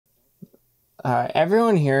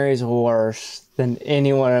Everyone here is worse than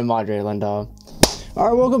anyone in Madre Linda.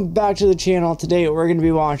 Alright, welcome back to the channel. Today we're going to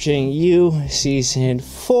be watching You Season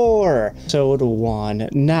 4, Episode 1.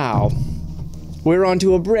 Now, we're on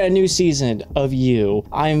to a brand new season of You.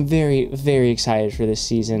 I am very, very excited for this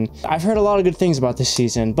season. I've heard a lot of good things about this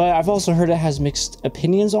season, but I've also heard it has mixed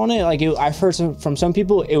opinions on it. I've heard from some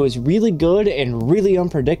people it was really good and really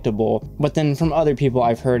unpredictable, but then from other people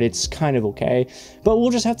I've heard it's kind of okay. But we'll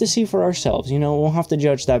just have to see for ourselves, you know, we'll have to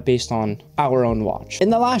judge that based on our own watch. In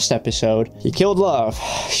the last episode, he killed Love.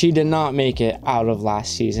 She did not make it out of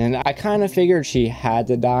last season. I kind of figured she had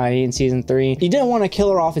to die in season 3. You didn't want to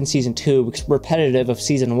kill her off in season 2 because repetitive of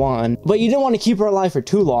season 1, but you didn't want to keep her alive for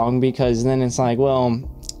too long because then it's like, well,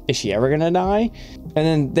 is she ever gonna die?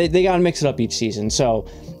 And then they gotta mix it up each season. So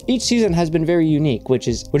each season has been very unique, which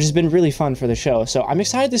has been really fun for the show. So I'm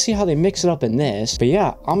excited to see how they mix it up in this. But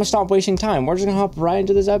yeah, I'm gonna stop wasting time. We're just gonna hop right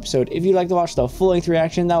into this episode. If you'd like to watch the full-length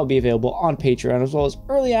reaction, that will be available on Patreon, as well as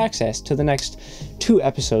early access to the next 2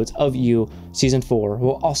 episodes of You Season 4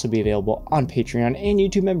 will also be available on Patreon and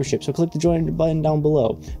YouTube membership. So click the join button down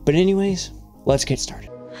below. But anyways, let's get started.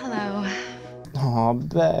 Hello. Aw,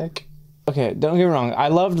 Beck. Okay, don't get me wrong. I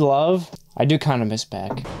loved Love. I do kind of miss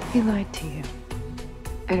Beck. He lied to you.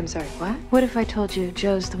 I'm sorry, what? What if I told you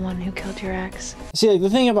Joe's the one who killed your ex? See, like, the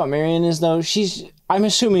thing about Marion is, though, I'm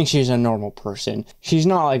assuming she's a normal person. She's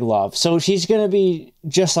not like Love, so she's gonna be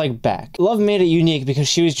just like Beck. Love made it unique because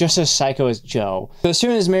she was just as psycho as Joe. So as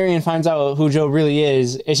soon as Marion finds out who Joe really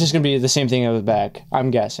is, it's just gonna be the same thing with Beck, I'm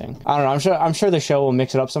guessing. I don't know, I'm sure the show will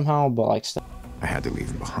mix it up somehow, but like still. I had to leave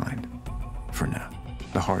him behind. For now.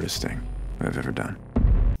 The hardest thing I've ever done.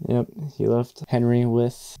 Yep, he left Henry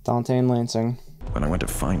with Dante and Lansing. When I went to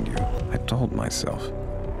find you, I told myself,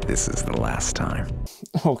 this is the last time.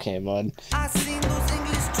 Okay, bud.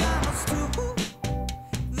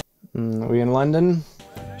 Are we in London?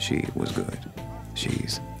 She was good.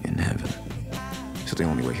 She's in heaven. So the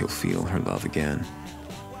only way he'll feel her love again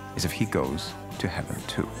is if he goes to heaven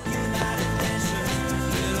too.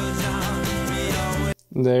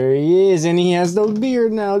 There he is, and he has the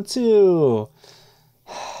beard now too.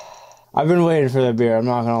 I've been waiting for the beard, I'm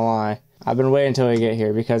not gonna lie. I've been waiting until we get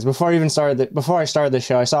here because before I started the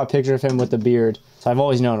show, I saw a picture of him with the beard. So I've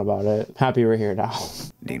always known about it. Happy we're here now.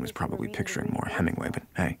 Dean was probably picturing more Hemingway, but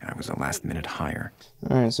hey, I was a last-minute hire.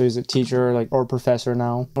 Alright, so he's a teacher, or professor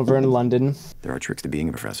now, over in London. There are tricks to being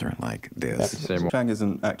a professor, like this. Chang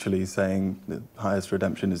isn't actually saying that highest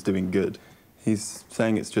redemption is doing good. He's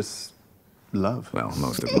saying it's just love. Well,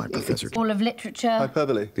 most of my professors. All of literature.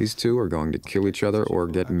 Hyperbole. These two are going to kill each other or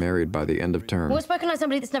get married by the end of term. Well, spoken like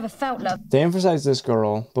somebody that's never felt love. They emphasized this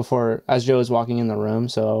girl before, as Joe is walking in the room,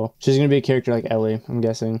 so she's gonna be a character like Ellie, I'm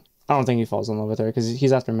guessing. I don't think he falls in love with her, because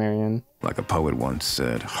he's after Marion. Like a poet once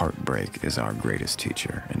said, heartbreak is our greatest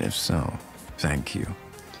teacher, and if so, thank you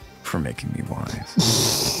for making me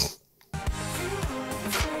wise.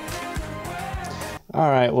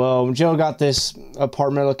 Alright, well, Joe got this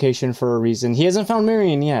apartment location for a reason. He hasn't found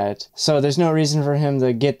Marion yet, so there's no reason for him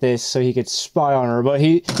to get this so he could spy on her, but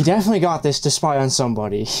he definitely got this to spy on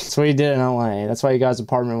somebody. That's what he did in LA. That's why he got his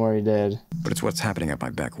apartment where he did. But it's what's happening at my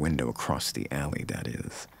back window across the alley that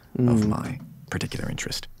is of my particular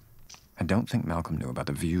interest. I don't think Malcolm knew about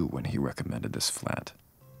the view when he recommended this flat.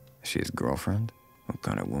 Is she his girlfriend? What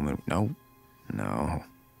kind of woman? No,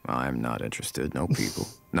 I'm not interested. No people.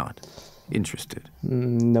 Not interested.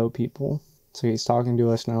 No people. So he's talking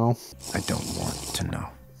to us now. I don't want to know.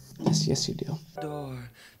 Yes, you do.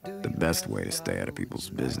 The best way to stay out of people's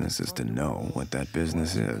business is to know what that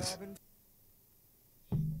business is.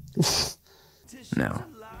 Now,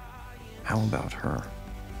 how about her?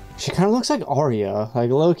 She kind of looks like Arya.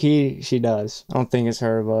 Like, low-key, she does. I don't think it's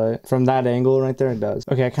her, but from that angle right there, it does.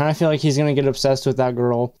 Okay, I kind of feel like he's gonna get obsessed with that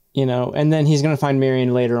girl, you know, and then he's gonna find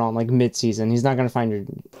Marion later on, like mid-season. He's not gonna find her.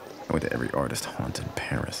 I went to every artist haunt in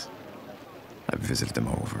Paris. I visited them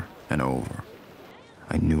over and over.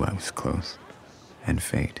 I knew I was close, and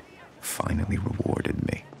fate finally rewarded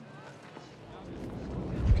me.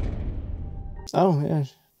 Oh, yeah.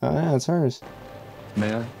 Oh, yeah, it's hers.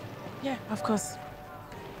 May I? Yeah, of course.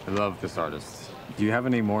 I love this artist. Do you have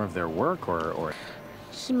any more of their work, or?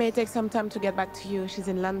 She may take some time to get back to you. She's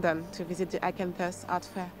in London to visit the Acanthus Art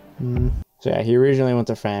Fair. So yeah, he originally went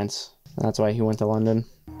to France. That's why he went to London.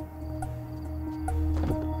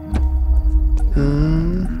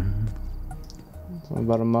 What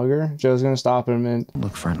about a mugger? Joe's gonna stop him and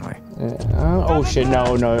look friendly. Oh shit,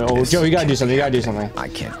 no. Oh, Joe, you gotta do something. I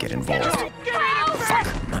can't get involved.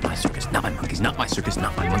 Fuck, not my circus, not my monkeys, not my circus,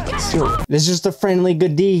 not my monkeys. Joe, this is just a friendly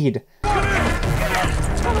good deed.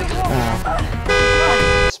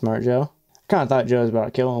 Smart Joe. Kind of thought Joe was about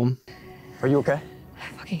to kill him. Are you okay?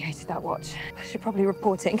 I fucking hated that watch. I should probably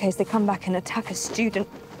report it in case they come back and attack a student.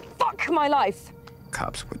 Fuck my life!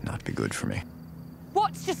 Cops would not be good for me.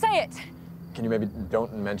 What? Just say it! Can you maybe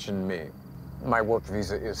don't mention me? My work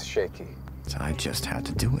visa is shaky. I just had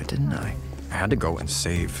to do it, didn't I? I had to go and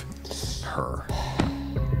save her.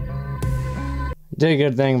 Did a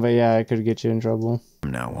good thing, but yeah, it could get you in trouble.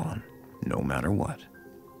 From now on, no matter what,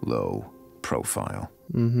 low profile.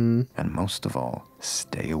 Mm-hmm. And most of all,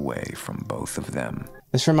 stay away from both of them.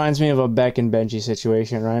 This reminds me of a Beck and Benji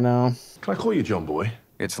situation right now. Can I call you John Boy?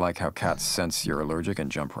 It's like how cats sense you're allergic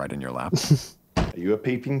and jump right in your lap. Are you a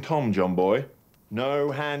peeping Tom, John Boy?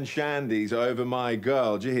 No hand shandies over my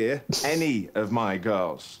girl, do you hear? Any of my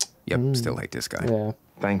girls. Yep, still hate this guy. Yeah.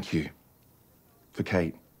 Thank you. For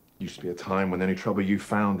Kate. Used to be a time when any trouble you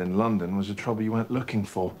found in London was a trouble you weren't looking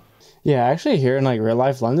for. Yeah, actually here in like real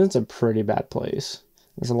life, London's a pretty bad place.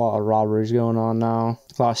 There's a lot of robberies going on now.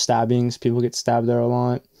 A lot of stabbings. People get stabbed there a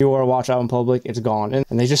lot. If you wear a watch out in public, it's gone.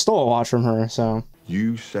 And they just stole a watch from her, so.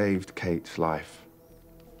 You saved Kate's life.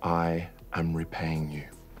 I am repaying you.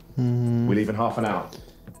 We leave in half an hour.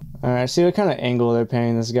 Alright, see what kind of angle they're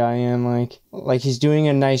paying this guy in. Like he's doing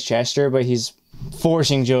a nice gesture, but he's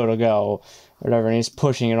forcing Joe to go. Whatever, and he's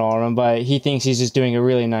pushing it on him, but he thinks he's just doing a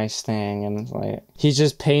really nice thing, and it's like, he's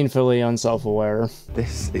just painfully unself-aware.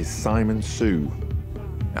 This is Simon Sue.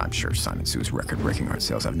 I'm sure Simon Sue's record-breaking art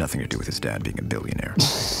sales have nothing to do with his dad being a billionaire.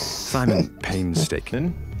 Simon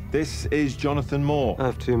Painstaking. This is Jonathan Moore. I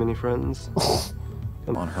have too many friends.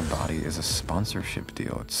 On her body is a sponsorship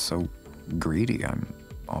deal. It's so greedy, I'm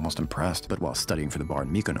almost impressed. But while studying for the bar in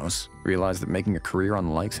Mykonos, realized that making a career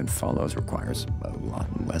on likes and follows requires a lot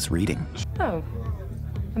less reading. Oh.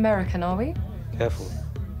 American, are we? Careful.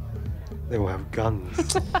 They will have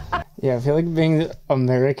guns. Yeah, I feel like being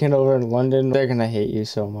American over in London, they're gonna hate you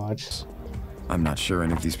so much. I'm not sure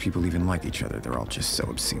any of these people even like each other. They're all just so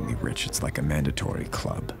obscenely rich. It's like a mandatory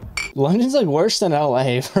club. London's like worse than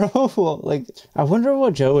LA, bro. Like, I wonder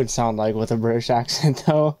what Joe would sound like with a British accent,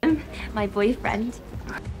 though. My boyfriend.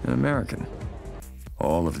 An American.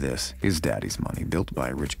 All of this is daddy's money, built by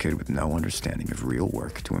a rich kid with no understanding of real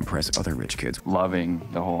work to impress other rich kids. Loving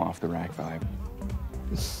the whole off-the-rack vibe.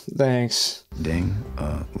 Thanks. Ding,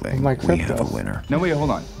 ling. My We have crypto. a winner. No, wait, hold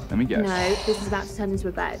on. Let me guess. No, this is about to turn into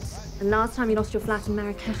a bet. And last time you lost your flat in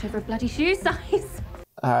Marrakesh over a bloody shoe size.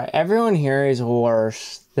 Everyone here is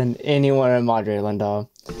worse than anyone in Madrid, Linda.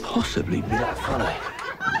 Possibly be that funny.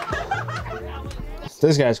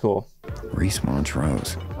 This guy's cool. Reese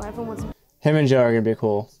Montrose. Well, everyone wants Him and Joe are gonna be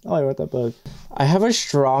cool. Oh, I wrote that book. I have a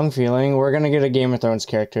strong feeling we're gonna get a Game of Thrones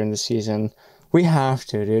character in this season. We have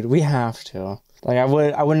to, dude. We have to. Like, I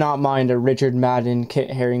would not mind a Richard Madden, Kit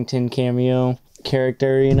Harington cameo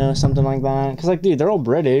character, you know, something like that. Cause like, dude, they're all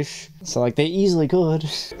British, so like they easily could.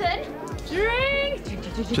 drink.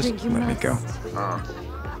 Just let me go.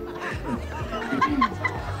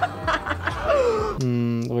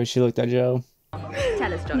 The way she looked at Joe.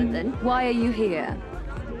 Tell us, Jonathan. Why are you here?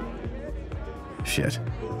 Shit.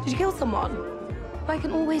 Did you kill someone? I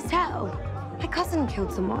can always tell. My cousin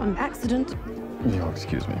killed someone. Accident. You'll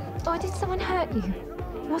excuse me. Oh, did someone hurt you?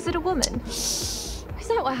 Was it a woman? Is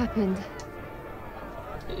that what happened?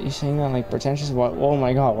 You saying that like pretentious? What? Oh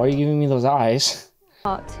my god, why are you giving me those eyes?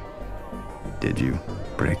 What? Did you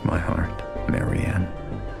break my heart, Marianne?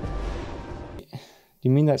 Do you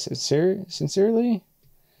mean that sincerely?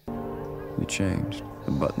 You changed.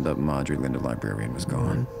 The buttoned-up Madre Linda librarian was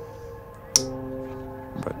gone.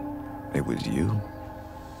 But it was you.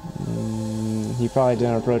 He probably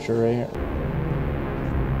didn't approach her right here.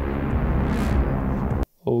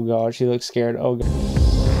 Oh god, she looks scared. Oh god.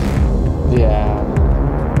 Yeah.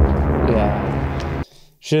 Yeah.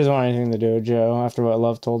 She doesn't want anything to do with Joe after what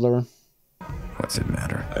Love told her. What's it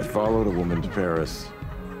matter? I followed a woman to Paris.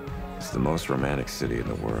 It's the most romantic city in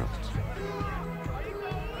the world.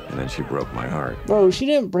 And then she broke my heart. Bro, she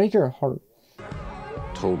didn't break her heart.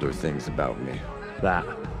 Told her things about me. That.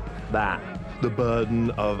 The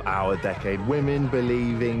burden of our decade. Women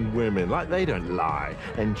believing women. Like, they don't lie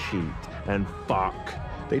and cheat and fuck.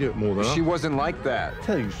 They do it more than us. She wasn't like that.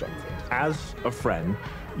 Tell you something. As a friend,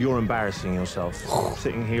 you're embarrassing yourself.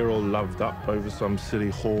 Sitting here all loved up over some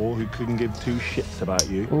silly whore who couldn't give two shits about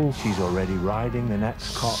you. Oof. She's already riding the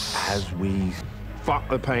next cock as we fuck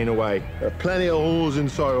the pain away. There are plenty of whores in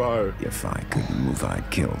Soho. If I could move, I'd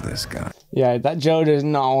kill this guy. Yeah, that Joe does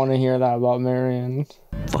not want to hear that about Marion.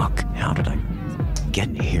 Fuck, how did I get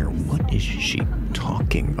here? What is she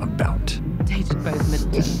talking about? Dated both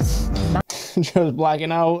Middletons. Joe's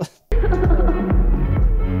blacking out.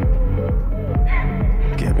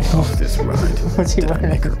 Get me off this ride. What's he Did I wearing?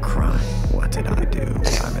 make her cry? What? did I do?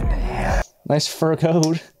 I'm in hell. Nice fur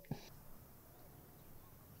coat.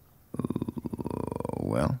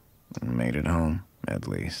 Well, made it home, at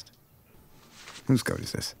least. Whose coat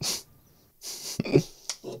is this? Easy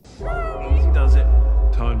does it.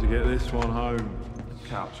 Time to get this one home.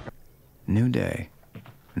 Couch. New day.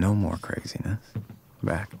 No more craziness.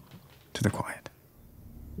 Back to the quiet.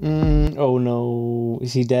 Oh no.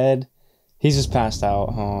 Is he dead? He's just passed out,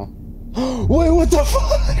 huh? Wait, what the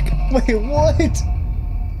fuck? Wait, what?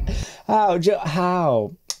 How? Joe,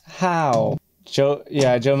 how? Joe,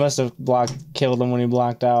 yeah, Joe must have killed him when he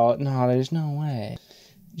blacked out. No, there's no way.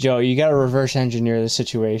 Joe, you gotta reverse engineer the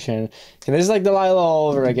situation. Okay, this is like Delilah all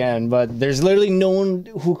over again, but there's literally no one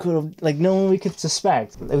who could have, like, no one we could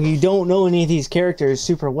suspect. Like, you don't know any of these characters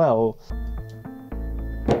super well.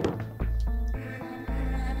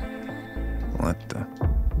 What the?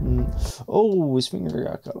 Oh, his finger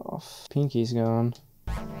got cut off. Pinky's gone.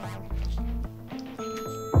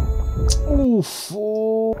 Oof.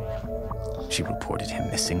 Oh. She reported him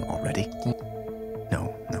missing already?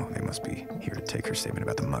 No, they must be here to take her statement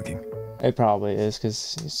about the mugging. It probably is,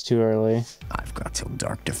 because it's too early. I've got till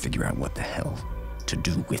dark to figure out what the hell to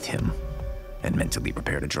do with him, and mentally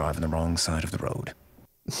prepare to drive on the wrong side of the road.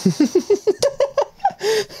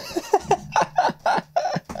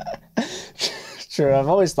 True, I've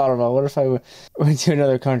always thought about what if I went to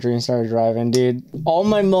another country and started driving, dude. All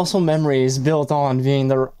my muscle memory is built on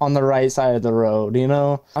being on the right side of the road, you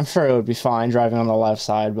know? I'm sure it would be fine driving on the left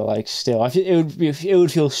side, but like still, it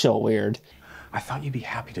would feel so weird. I thought you'd be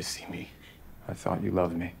happy to see me. I thought you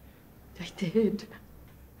loved me. I did.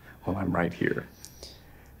 Well, I'm right here.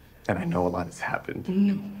 And I know a lot has happened.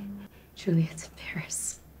 No. Juliet's in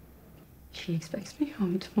Paris. She expects me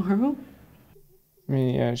home tomorrow. I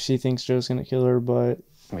mean, yeah, she thinks Joe's gonna kill her, but...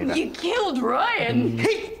 You killed Ryan!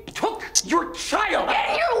 He took your child!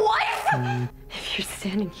 And your wife! If you're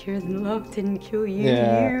standing here, then love didn't kill you.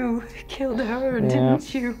 Yeah. You killed her,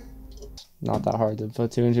 didn't you? Not that hard to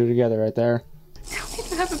put two and two together right there. Tell me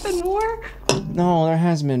there haven't been more? No, there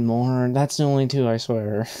has been more. That's the only two, I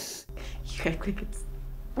swear. You act like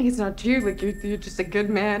it's not true. Like you're just a good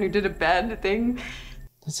man who did a bad thing.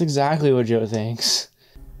 That's exactly what Joe thinks.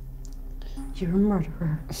 You're a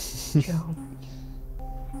murderer, Joe.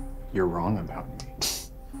 You're wrong about me.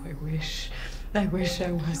 I wish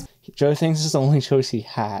I was. Joe thinks it's the only choice he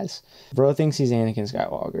has. Bro thinks he's Anakin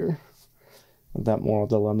Skywalker. With that moral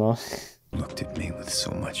dilemma. Looked at me with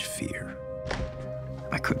so much fear.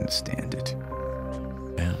 I couldn't stand it.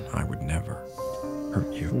 And I would never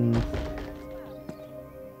hurt you.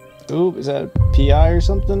 Ooh, is that PI or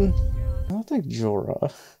something? I don't think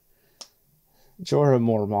Jorah. Jorah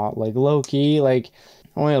Mormont, like low-key, like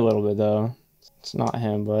only a little bit though. It's not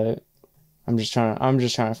him, but I'm just trying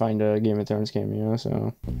to find a Game of Thrones cameo,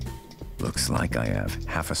 so. Looks like I have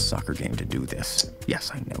half a soccer game to do this. Yes,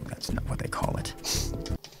 I know that's not what they call it.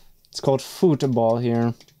 It's called football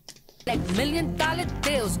here. Like $1 million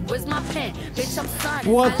deals. Where's my pen? Bitch, I'm sorry.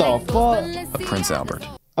 What the fuck? A Prince Albert.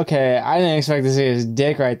 Okay, I didn't expect to see his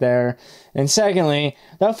dick right there. And secondly,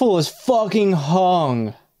 that fool is fucking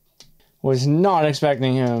hung. Was not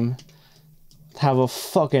expecting him to have a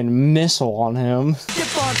fucking missile on him.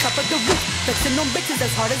 Dip on top of the roof, flexing on bitches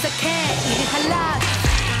as hard as I can. Eating halal.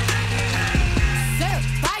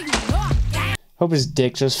 Hope his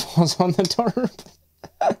dick just falls on the turf.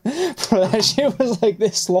 Bro, that shit was like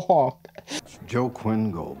this long. Joe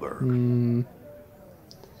Quinn Goldberg.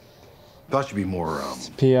 Thought you'd be more,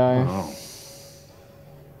 PI.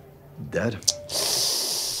 Dead?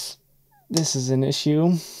 This is an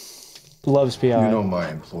issue. Loves PI. You know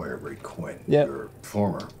my employer, Ray Quinn. Yep. Your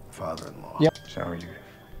former father-in-law. Yep. So are you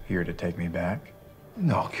here to take me back?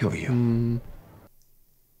 No, I'll kill you.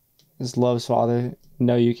 Does Love's father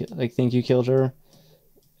know you, like, think you killed her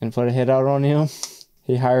and put a hit out on you?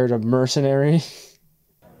 He hired a mercenary.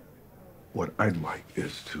 What I'd like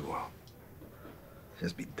is to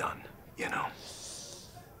just be done, you know?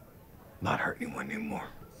 Not hurt anyone anymore.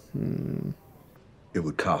 It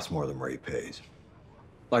would cost more than Ray pays.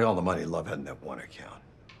 Like all the money Love had in that one account.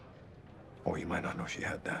 Or you might not know she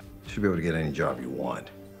had that. You should be able to get any job you want.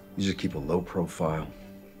 You just keep a low profile.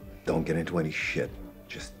 Don't get into any shit.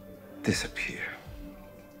 Just disappear.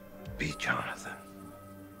 Be Jonathan.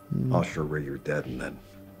 I'll sure Ray you're dead and then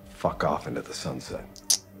fuck off into the sunset.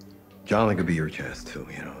 Jonathan could be your chance too,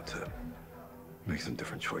 you know, to make some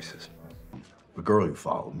different choices. The girl you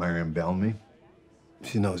follow, Marion Bellamy,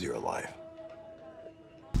 she knows you're alive.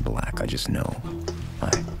 Black, I just know I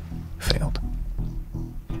failed.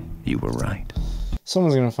 You were right.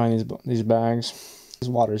 Someone's gonna find these bags. This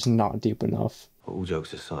water's not deep enough. All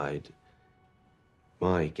jokes aside,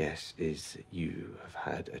 My guess is that you have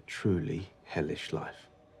had a truly hellish life.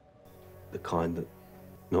 The kind that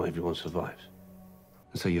not everyone survives.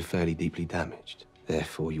 And so you're fairly deeply damaged.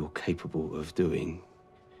 Therefore, you're capable of doing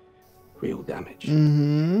real damage.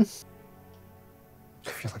 Mm-hmm. I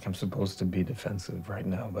feel like I'm supposed to be defensive right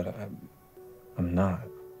now, but I'm not.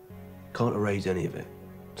 Can't erase any of it.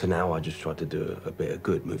 So now I just try to do a bit of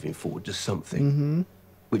good moving forward, just something. Mm-hmm.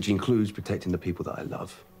 Which includes protecting the people that I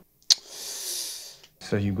love.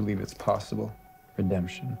 So you believe it's possible?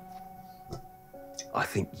 Redemption? I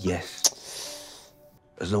think yes.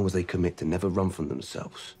 As long as they commit to never run from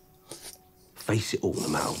themselves. Face it all no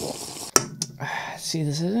matter what. See,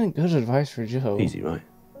 this isn't good advice for Joe. Easy, right?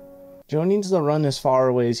 Joe needs to run as far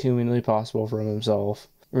away as humanly possible from himself.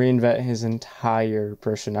 Reinvent his entire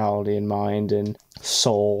personality and mind and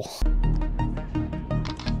soul.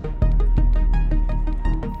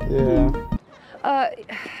 Yeah.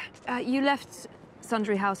 You left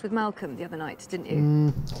Sundry House with Malcolm the other night, didn't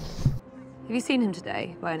you? Have you seen him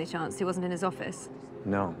today, by any chance? He wasn't in his office.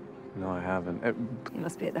 No, I haven't. He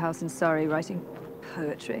must be at the house in Surrey writing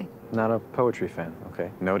poetry. Not a poetry fan. Okay,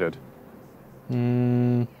 noted.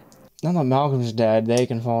 Now that Malcolm's dead, they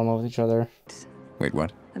can fall in love with each other. Wait,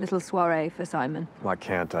 what? A little soiree for Simon. Well, I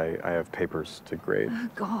can't. I have papers to grade. Oh,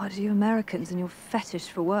 God, you Americans and your fetish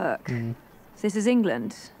for work. This is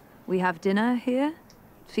England. We have dinner here.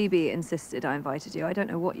 Phoebe insisted I invited you. I don't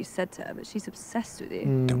know what you said to her, but she's obsessed with you.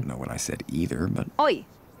 Don't know what I said either, but... Oi!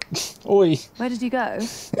 Oi! Where did you go?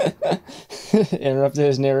 Interrupted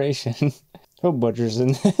his narration. Who butchers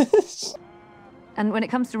in this? And when it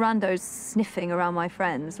comes to randos sniffing around my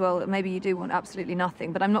friends, well, maybe you do want absolutely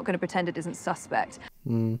nothing, but I'm not going to pretend it isn't suspect.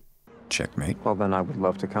 Checkmate. Well, then I would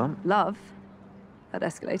love to come. Love? That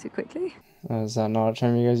escalated quickly. Is that not a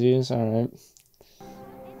term you guys use? Alright.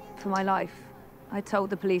 For my life. I told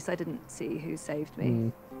the police I didn't see who saved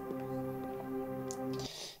me.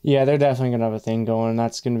 Yeah, they're definitely gonna have a thing going.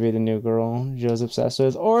 That's gonna be the new girl Joe's obsessed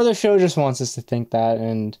with. Or the show just wants us to think that,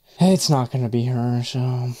 and it's not gonna be her,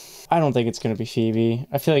 so... I don't think it's gonna be Phoebe.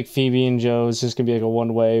 I feel like Phoebe and Joe is just gonna be like a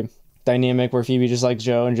one-way dynamic where Phoebe just likes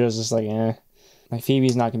Joe and Joe's just like, eh. Like,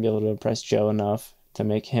 Phoebe's not gonna be able to impress Joe enough to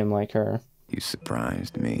make him like her. You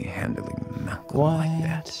surprised me handling Malcolm like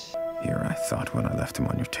that. Here, I thought when I left him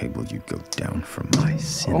on your table, you'd go down for my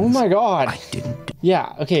sins. Oh my God! I didn't.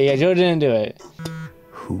 Yeah, okay, yeah, Joe didn't do it.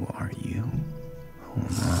 Who are you? Who am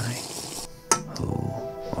I? Who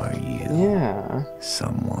are you? Yeah.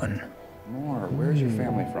 Someone. More. Where's your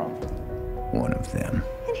family from? One of them.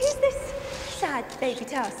 And who's this sad baby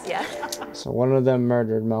Tasia? So one of them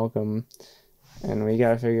murdered Malcolm, and we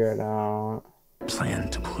gotta figure it out. Plan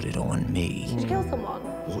to put it on me. Did you kill someone?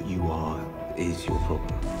 What you are is your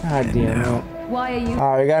problem. God damn it. Why are you...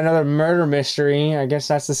 Alright, we got another murder mystery. I guess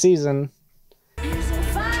that's the season.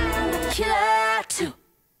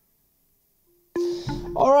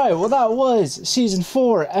 Alright, well that was Season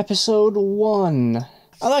 4, Episode 1.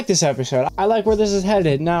 I like this episode. I like where this is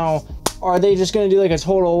headed. Now, are they just going to do like a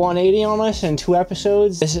total 180 on us in 2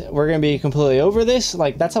 episodes? We're going to be completely over this?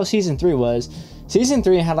 Like, that's how Season 3 was. Season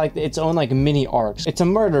 3 had like its own like mini arcs. It's a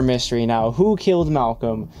murder mystery now. Who killed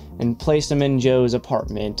Malcolm and placed him in Joe's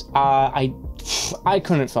apartment? I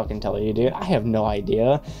couldn't fucking tell you, dude. I have no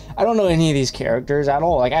idea. I don't know any of these characters at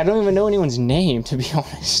all. Like, I don't even know anyone's name, to be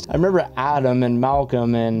honest. I remember Adam and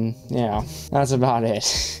Malcolm, and yeah, that's about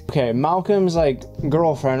it. Okay, Malcolm's like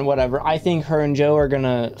girlfriend, whatever. I think her and Joe are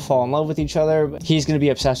gonna fall in love with each other, but he's gonna be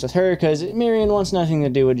obsessed with her because Marion wants nothing to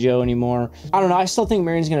do with Joe anymore. I don't know. I still think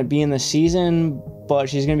Marion's gonna be in the season, but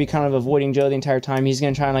she's gonna be kind of avoiding Joe the entire time. He's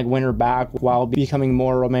gonna try and like win her back while becoming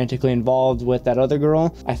more romantically involved with that other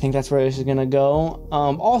girl. I think that's where this is gonna go.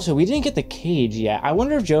 Also, we didn't get the cage yet. I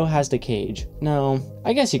wonder if Joe has the cage. No,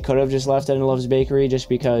 I guess he could have just left it in Love's Bakery just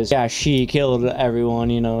because, yeah, she killed everyone,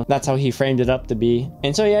 you know. That's how he framed it up to be.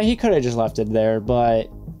 And so, yeah, he could have just left it there, but...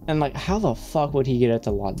 And, like, how the fuck would he get it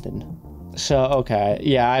to London? So, okay,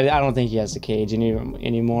 yeah, I don't think he has the cage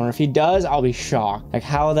anymore. If he does, I'll be shocked. Like,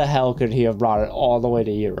 how the hell could he have brought it all the way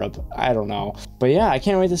to Europe? I don't know. But yeah, I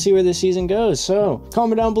can't wait to see where this season goes. So,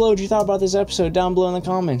 comment down below what you thought about this episode down below in the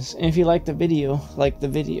comments. And if you liked the video, like the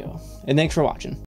video. And thanks for watching.